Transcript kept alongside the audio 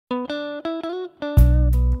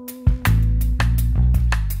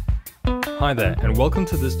Hi there, and welcome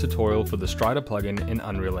to this tutorial for the Strider plugin in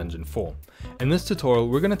Unreal Engine 4. In this tutorial,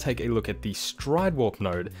 we're going to take a look at the Stride Warp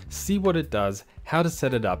node, see what it does, how to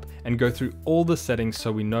set it up, and go through all the settings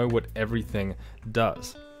so we know what everything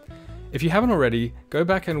does. If you haven't already, go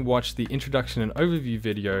back and watch the introduction and overview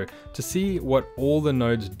video to see what all the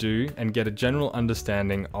nodes do and get a general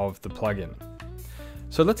understanding of the plugin.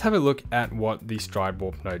 So let's have a look at what the Stride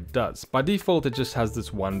Warp node does. By default, it just has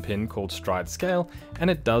this one pin called Stride Scale, and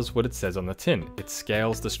it does what it says on the tin. It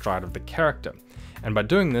scales the stride of the character. And by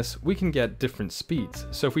doing this, we can get different speeds.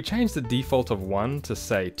 So if we change the default of 1 to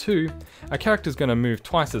say 2, our character is going to move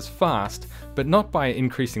twice as fast, but not by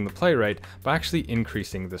increasing the play rate, but actually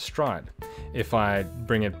increasing the stride. If I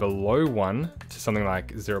bring it below 1 to something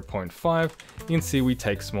like 0.5, you can see we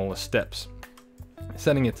take smaller steps.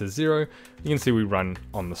 Setting it to 0, you can see we run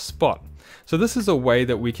on the spot. So this is a way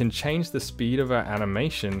that we can change the speed of our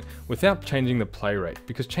animation without changing the play rate,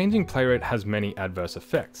 because changing play rate has many adverse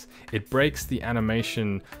effects. It breaks the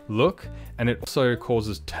animation look, and it also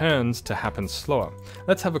causes turns to happen slower.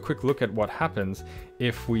 Let's have a quick look at what happens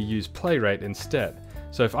if we use play rate instead.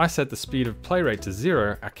 So if I set the speed of play rate to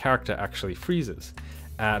 0, our character actually freezes.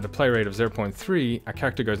 At a play rate of 0.3, our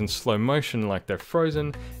character goes in slow motion like they're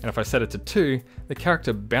frozen, and if I set it to 2, the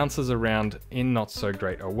character bounces around in not so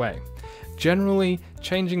great a way. Generally,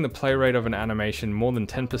 changing the play rate of an animation more than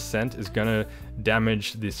 10% is going to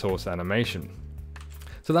damage the source animation.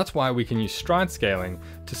 So that's why we can use stride scaling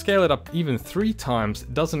to scale it up even 3 times.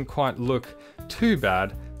 It doesn't quite look too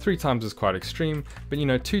bad. 3 times is quite extreme, but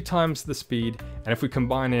 2 times the speed, and if we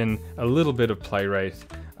combine in a little bit of play rate,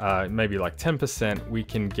 maybe like 10%, we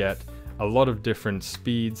can get a lot of different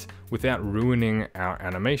speeds without ruining our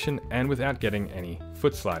animation and without getting any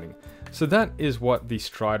foot sliding. So that is what the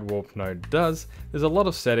Stride Warp node does. There's a lot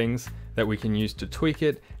of settings that we can use to tweak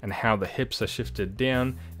it and how the hips are shifted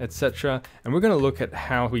down, etc. And we're going to look at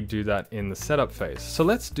how we do that in the setup phase. So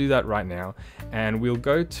let's do that right now, and we'll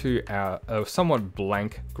go to our somewhat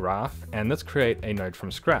blank graph and let's create a node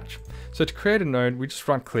from scratch. So to create a node, we just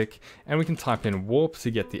right click and we can type in warp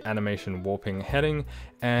to get the animation warping heading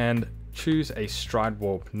and choose a Stride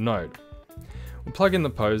Warp node. We'll plug in the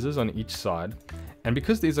poses on each side. And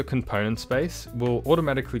because these are component space, we'll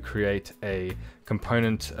automatically create a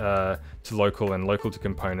component to local and local to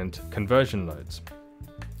component conversion nodes.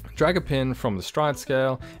 Drag a pin from the stride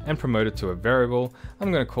scale and promote it to a variable.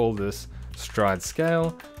 I'm going to call this stride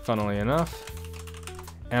scale, funnily enough.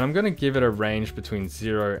 And I'm going to give it a range between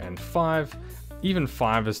 0 and 5. Even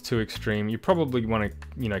 5 is too extreme. You probably want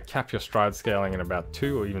to, cap your stride scaling at about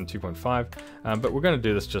 2 or even 2.5. But we're going to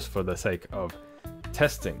do this just for the sake of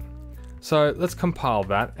testing. So let's compile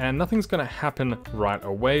that, and nothing's going to happen right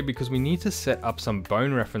away because we need to set up some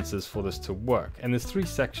bone references for this to work. And there's 3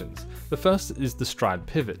 sections. The first is the stride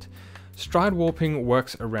pivot. Stride warping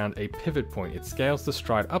works around a pivot point. It scales the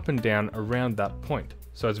stride up and down around that point.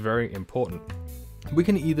 So it's very important. We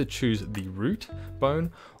can either choose the root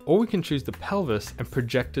bone or we can choose the pelvis and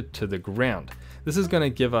project it to the ground. This is going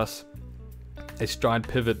to give us a stride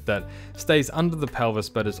pivot that stays under the pelvis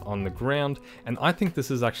but is on the ground, and I think this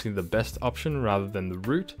is actually the best option rather than the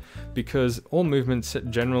root, because all movement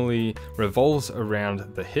generally revolves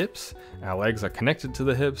around the hips. Our legs are connected to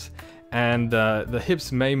the hips, and the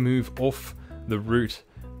hips may move off the root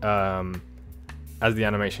as the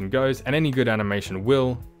animation goes, and any good animation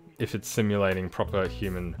will if it's simulating proper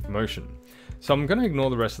human motion. So I'm going to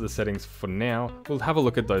ignore the rest of the settings for now. We'll have a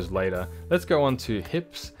look at those later. Let's go on to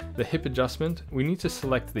hips, the hip adjustment. We need to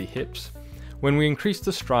select the hips. When we increase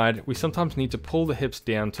the stride, we sometimes need to pull the hips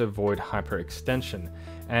down to avoid hyperextension.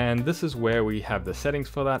 And this is where we have the settings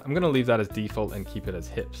for that. I'm going to leave that as default and keep it as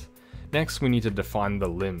hips. Next, we need to define the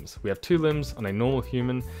limbs. We have 2 limbs on a normal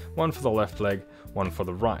human, one for the left leg, one for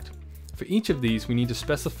the right. For each of these, we need to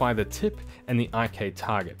specify the tip and the IK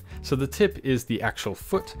target. So the tip is the actual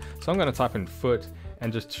foot. So I'm going to type in foot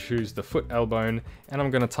and just choose the foot L bone. And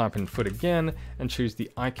I'm going to type in foot again and choose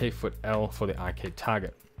the IK foot L for the IK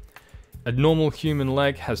target. A normal human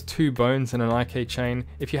leg has 2 bones in an IK chain.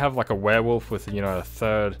 If you have like a werewolf with, a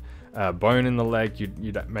third bone in the leg,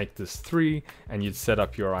 you'd make this 3 and you'd set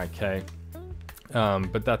up your IK.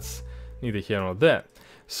 But that's neither here nor there.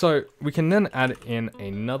 So we can then add in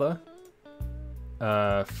another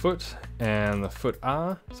foot and the foot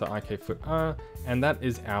R, so IK foot R, and that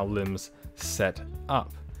is our limbs set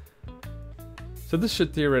up. So this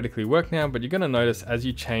should theoretically work now, but you're going to notice as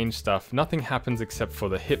you change stuff, nothing happens except for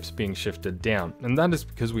the hips being shifted down, and that is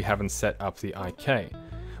because we haven't set up the IK.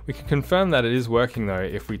 We can confirm that it is working though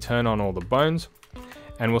if we turn on all the bones,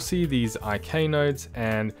 and we'll see these IK nodes,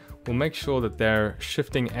 and we'll make sure that they're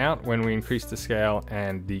shifting out when we increase the scale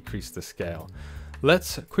and decrease the scale.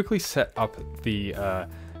 Let's quickly set up the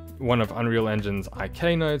one of Unreal Engine's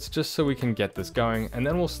IK nodes just so we can get this going, and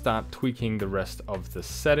then we'll start tweaking the rest of the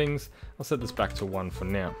settings. I'll set this back to 1 for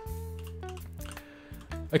now.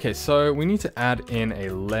 Okay, so we need to add in a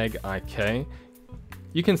leg IK.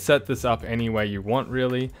 You can set this up any way you want,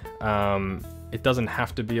 really. It doesn't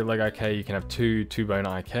have to be a leg IK. You can have two bone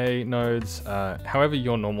IK nodes. However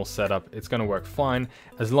your normal setup, it's going to work fine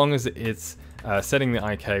as long as it's setting the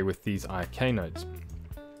IK with these IK nodes.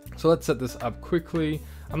 So let's set this up quickly.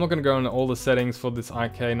 I'm not going to go into all the settings for this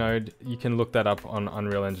IK node. You can look that up on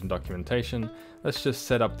Unreal Engine documentation. Let's just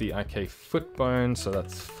set up the IK foot bone. So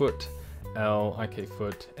that's foot L, IK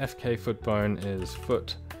foot, FK foot bone is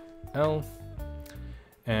foot L.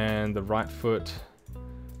 And the right foot,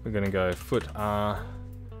 we're going to go foot R,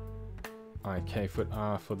 IK foot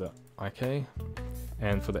R for the IK.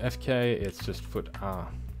 And for the FK, it's just foot R.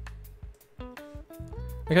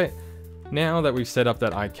 Okay, now that we've set up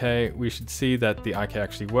that IK, we should see that the IK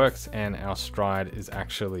actually works and our stride is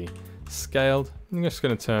actually scaled. I'm just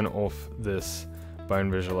going to turn off this bone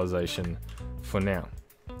visualization for now.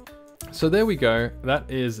 So there we go, that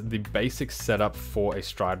is the basic setup for a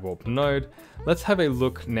stride warp node. Let's have a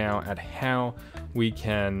look now at how we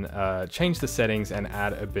can change the settings and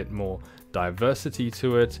add a bit more diversity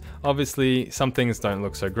to it. Obviously, some things don't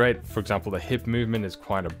look so great. For example, the hip movement is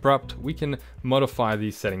quite abrupt. We can modify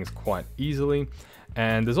these settings quite easily.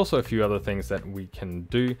 And there's also a few other things that we can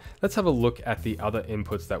do. Let's have a look at the other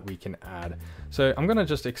inputs that we can add. So I'm gonna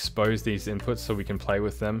just expose these inputs so we can play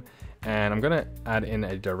with them. And I'm gonna add in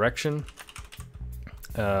a direction.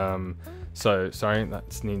 Sorry,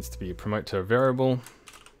 that needs to be promote to a variable.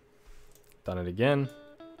 Done it again.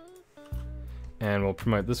 And we'll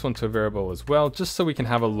promote this one to a variable as well, just so we can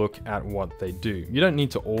have a look at what they do. You don't need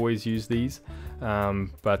to always use these,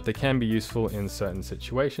 but they can be useful in certain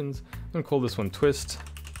situations. I'm gonna call this one twist,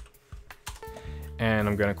 and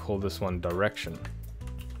I'm gonna call this one direction.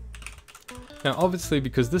 Now, obviously,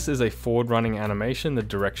 because this is a forward running animation, the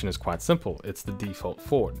direction is quite simple. It's the default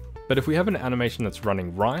forward. But if we have an animation that's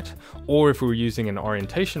running right, or if we're using an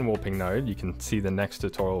orientation warping node, you can see the next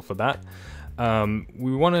tutorial for that,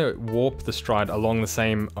 we want to warp the stride along the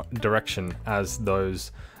same direction as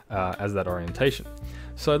that orientation.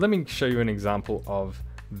 So let me show you an example of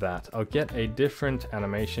that. I'll get a different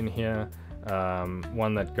animation here,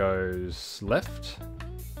 one that goes left,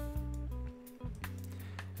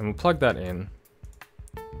 and we'll plug that in.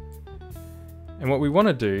 And what we want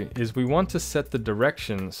to do is we want to set the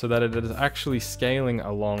direction so that it is actually scaling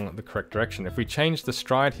along the correct direction. If we change the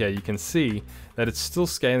stride here, you can see that it's still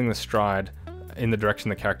scaling the stride in the direction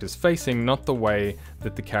the character is facing, not the way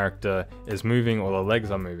that the character is moving or the legs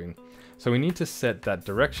are moving. So we need to set that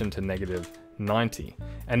direction to -90.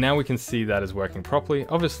 And now we can see that is working properly.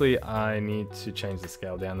 Obviously, I need to change the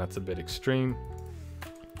scale down. That's a bit extreme.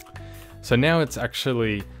 So now it's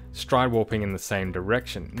actually stride warping in the same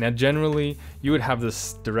direction. Now generally you would have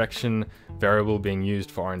this direction variable being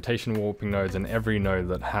used for orientation warping nodes and every node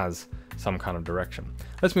that has some kind of direction.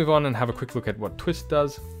 Let's move on and have a quick look at what twist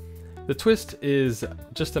does. The twist is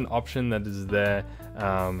just an option that is there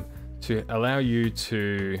to allow you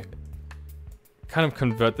to kind of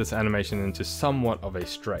convert this animation into somewhat of a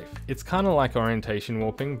strafe. It's kind of like orientation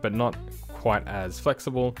warping, but not quite as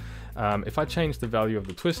flexible. If I change the value of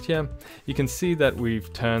the twist here, you can see that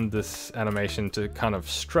we've turned this animation to kind of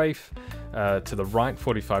strafe to the right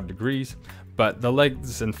 45 degrees, but the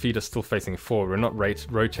legs and feet are still facing forward. We're not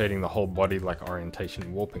rotating the whole body like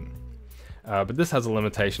orientation warping. But this has a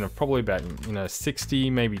limitation of probably about 60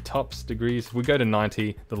 maybe tops degrees. If we go to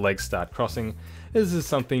 90, the legs start crossing. This is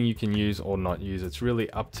something you can use or not use. It's really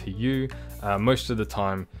up to you. Most of the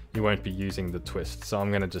time you won't be using the twist, so I'm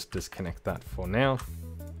going to just disconnect that for now.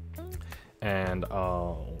 And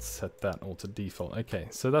I'll set that all to default. Okay,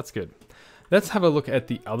 so that's good. Let's have a look at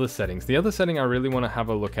the other settings. The other setting I really want to have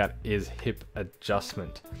a look at is hip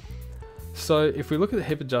adjustment. So if we look at the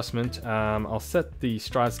hip adjustment, I'll set the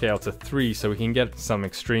stride scale to 3 so we can get some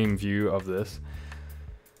extreme view of this.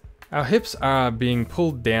 Our hips are being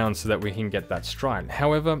pulled down so that we can get that stride.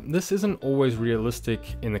 However, this isn't always realistic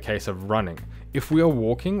in the case of running. If we are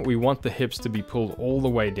walking, we want the hips to be pulled all the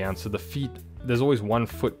way down so the feet, there's always one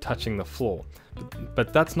foot touching the floor.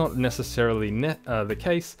 But that's not necessarily the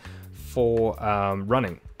case for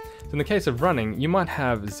running. So in the case of running, you might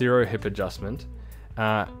have 0 hip adjustment,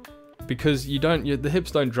 because the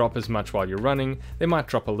hips don't drop as much while you're running. They might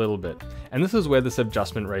drop a little bit. And this is where this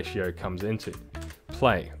adjustment ratio comes into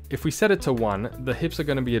play. If we set it to 1, the hips are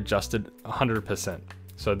going to be adjusted 100%.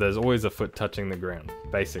 So there's always a foot touching the ground,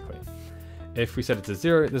 basically. If we set it to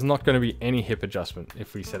 0, there's not going to be any hip adjustment.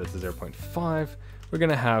 If we set it to 0.5, we're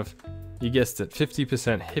going to have, you guessed it,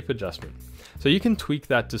 50% hip adjustment. So you can tweak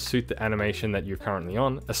that to suit the animation that you're currently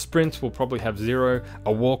on. A sprint will probably have 0,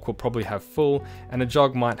 a walk will probably have full, and a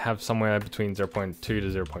jog might have somewhere between 0.2 to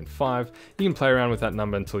 0.5. You can play around with that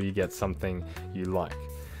number until you get something you like.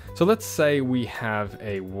 So let's say we have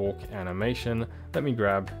a walk animation. Let me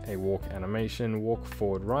grab a walk animation, walk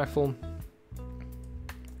forward rifle.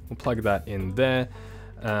 We'll plug that in there.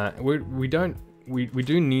 We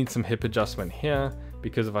do need some hip adjustment here,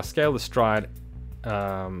 because if I scale the stride,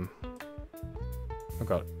 I've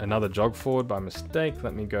got another jog forward by mistake.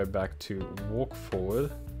 Let me go back to walk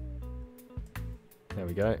forward. There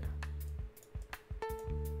we go.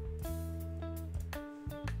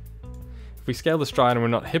 If we scale the stride and we're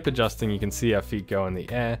not hip adjusting, you can see our feet go in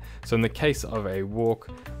the air. So in the case of a walk,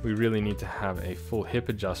 we really need to have a full hip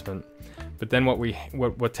adjustment. But then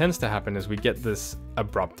what tends to happen is we get this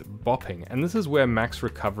abrupt bopping, and this is where max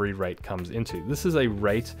recovery rate comes into. This is a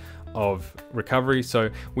rate of recovery, so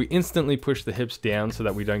we instantly push the hips down so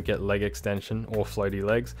that we don't get leg extension or floaty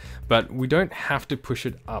legs, but we don't have to push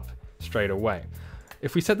it up straight away.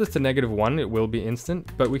 If we set this to -1, it will be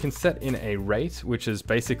instant, but we can set in a rate, which is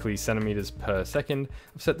basically centimeters per second.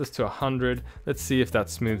 I've set this to 100. Let's see if that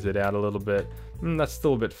smooths it out a little bit. That's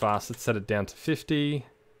still a bit fast. Let's set it down to 50.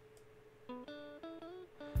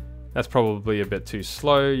 That's probably a bit too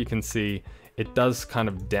slow. You can see it does kind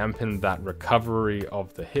of dampen that recovery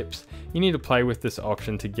of the hips. You need to play with this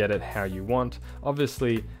option to get it how you want.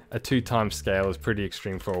 Obviously, a 2x scale is pretty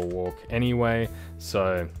extreme for a walk anyway,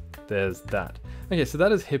 so there's that. Okay, so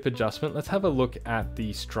that is hip adjustment. Let's have a look at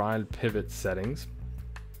the stride pivot settings.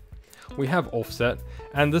 We have offset,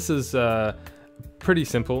 and this is pretty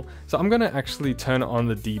simple. So I'm gonna actually turn on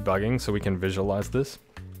the debugging so we can visualize this.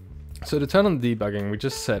 So to turn on the debugging, we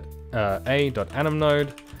just set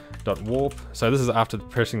a.animnode.warp. So this is after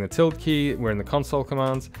pressing the tilde key. We're in the console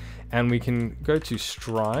commands, and we can go to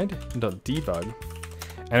stride.debug.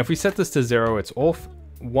 And if we set this to 0, it's off.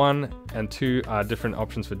 1 and 2 are different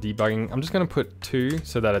options for debugging. I'm just going to put 2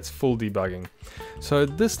 so that it's full debugging. So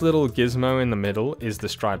this little gizmo in the middle is the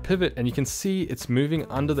stride pivot, and you can see it's moving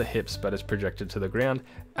under the hips, but it's projected to the ground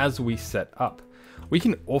as we set up. We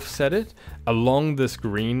can offset it along this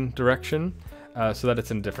green direction so that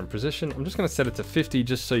it's in a different position. I'm just going to set it to 50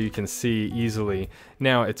 just so you can see easily.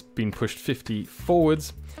 Now it's been pushed 50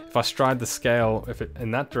 forwards. If I stride the scale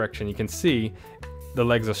in that direction, you can see the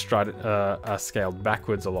legs are scaled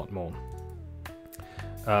backwards a lot more.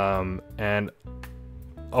 And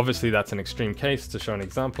obviously that's an extreme case. To show an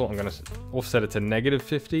example, I'm going to offset it to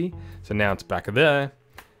 -50. So now it's back there.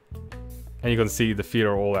 And you can see the feet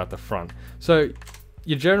are all out the front. So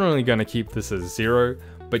you're generally going to keep this as 0,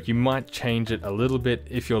 but you might change it a little bit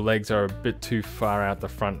if your legs are a bit too far out the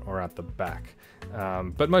front or out the back.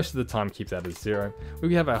 But most of the time keep that as 0.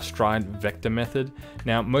 We have our stride vector method.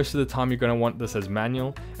 Now most of the time you're going to want this as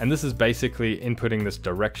manual, and this is basically inputting this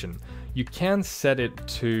direction. You can set it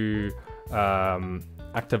to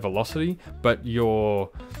active velocity, but your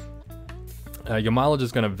mileage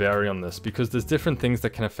is going to vary on this because there's different things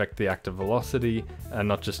that can affect the active velocity and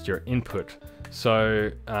not just your input.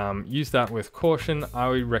 So use that with caution. I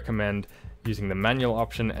would recommend using the manual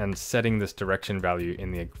option and setting this direction value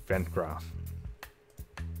in the event graph.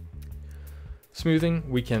 Smoothing,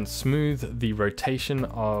 we can smooth the rotation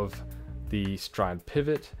of the stride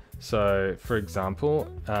pivot. So for example,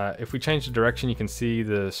 if we change the direction, you can see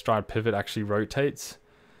the stride pivot actually rotates.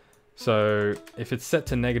 So if it's set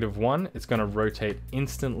to -1, it's going to rotate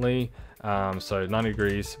instantly. So 90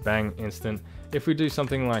 degrees, bang, instant. If we do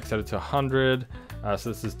something like set it to 100, so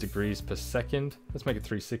this is degrees per second. Let's make it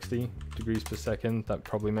 360 degrees per second. That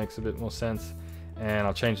probably makes a bit more sense. And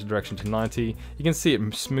I'll change the direction to 90. You can see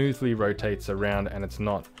it smoothly rotates around and it's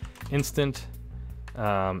not instant.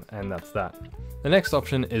 And that's that. The next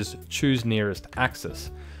option is choose nearest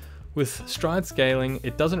axis. With stride scaling,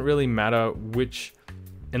 it doesn't really matter which,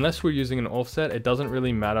 unless we're using an offset, it doesn't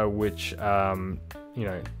really matter which,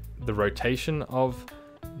 the rotation of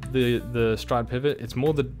the stride pivot. It's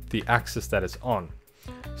more the axis that it's on.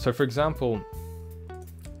 So for example,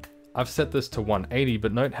 I've set this to 180,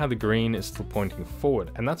 but note how the green is still pointing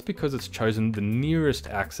forward, and that's because it's chosen the nearest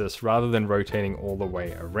axis rather than rotating all the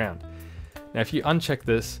way around. Now if you uncheck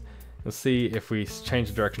this, you'll see if we change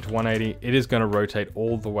the direction to 180, it is going to rotate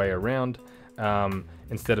all the way around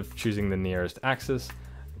instead of choosing the nearest axis.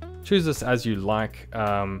 Choose this as you like.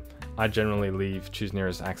 I generally leave choose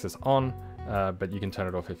nearest axis on, but you can turn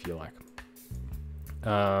it off if you like.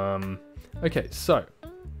 Okay, so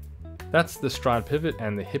that's the stride pivot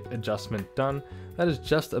and the hip adjustment done. That is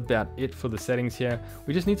just about it for the settings here.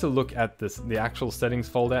 We just need to look at the actual settings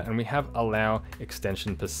folder, and we have allow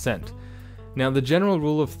extension %. Now, the general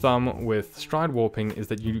rule of thumb with stride warping is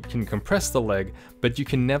that you can compress the leg, but you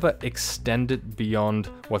can never extend it beyond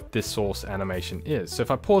what this source animation is. So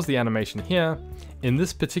if I pause the animation here, in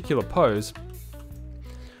this particular pose,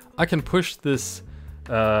 I can push this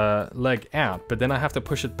leg out, but then I have to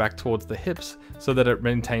push it back towards the hips so that it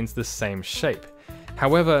maintains the same shape.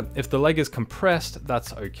 However, if the leg is compressed,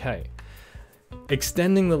 that's okay.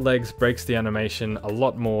 Extending the legs breaks the animation a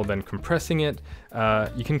lot more than compressing it.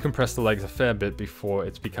 You can compress the legs a fair bit before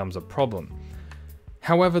it becomes a problem.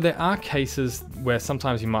 However, there are cases where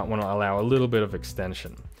sometimes you might want to allow a little bit of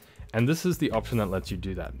extension, and this is the option that lets you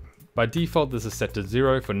do that. By default, this is set to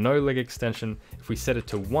 0 for no leg extension. If we set it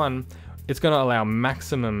to 1, it's going to allow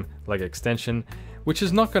maximum leg extension, which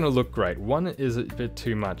is not going to look great. 1 is a bit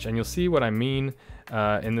too much, and you'll see what I mean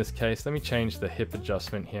in this case. Let me change the hip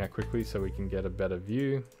adjustment here quickly so we can get a better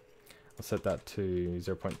view. I'll set that to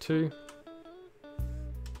 0.2.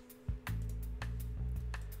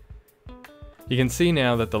 You can see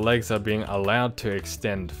now that the legs are being allowed to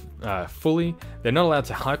extend fully. They're not allowed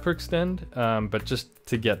to hyperextend, but just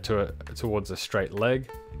to get towards a straight leg.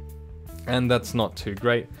 And that's not too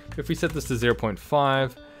great. If we set this to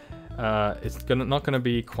 0.5, it's not going to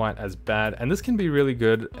be quite as bad. And this can be really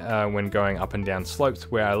good when going up and down slopes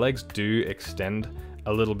where our legs do extend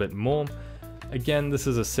a little bit more. Again, this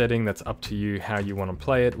is a setting that's up to you how you want to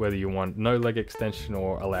play it, whether you want no leg extension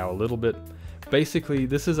or allow a little bit. Basically,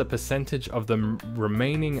 this is a percentage of the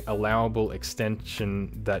remaining allowable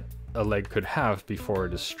extension that a leg could have before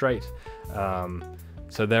it is straight.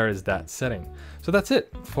 So there is that setting. So that's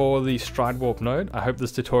it for the stride warp node. I hope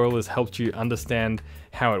this tutorial has helped you understand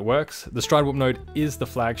how it works. The stride warp node is the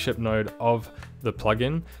flagship node of the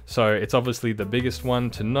plugin, so it's obviously the biggest one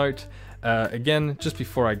to note. Again, just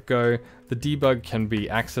before I go, the debug can be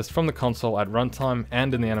accessed from the console at runtime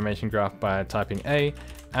and in the animation graph by typing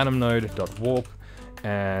animnode.warp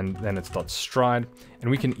and then it's .stride,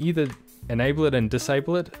 and we can either enable it and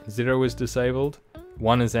disable it. 0 is disabled,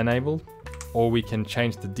 1 is enabled, or we can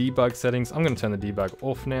change the debug settings. I'm going to turn the debug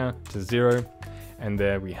off now to 0, and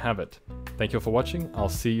there we have it. Thank you for watching. I'll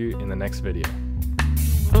see you in the next video.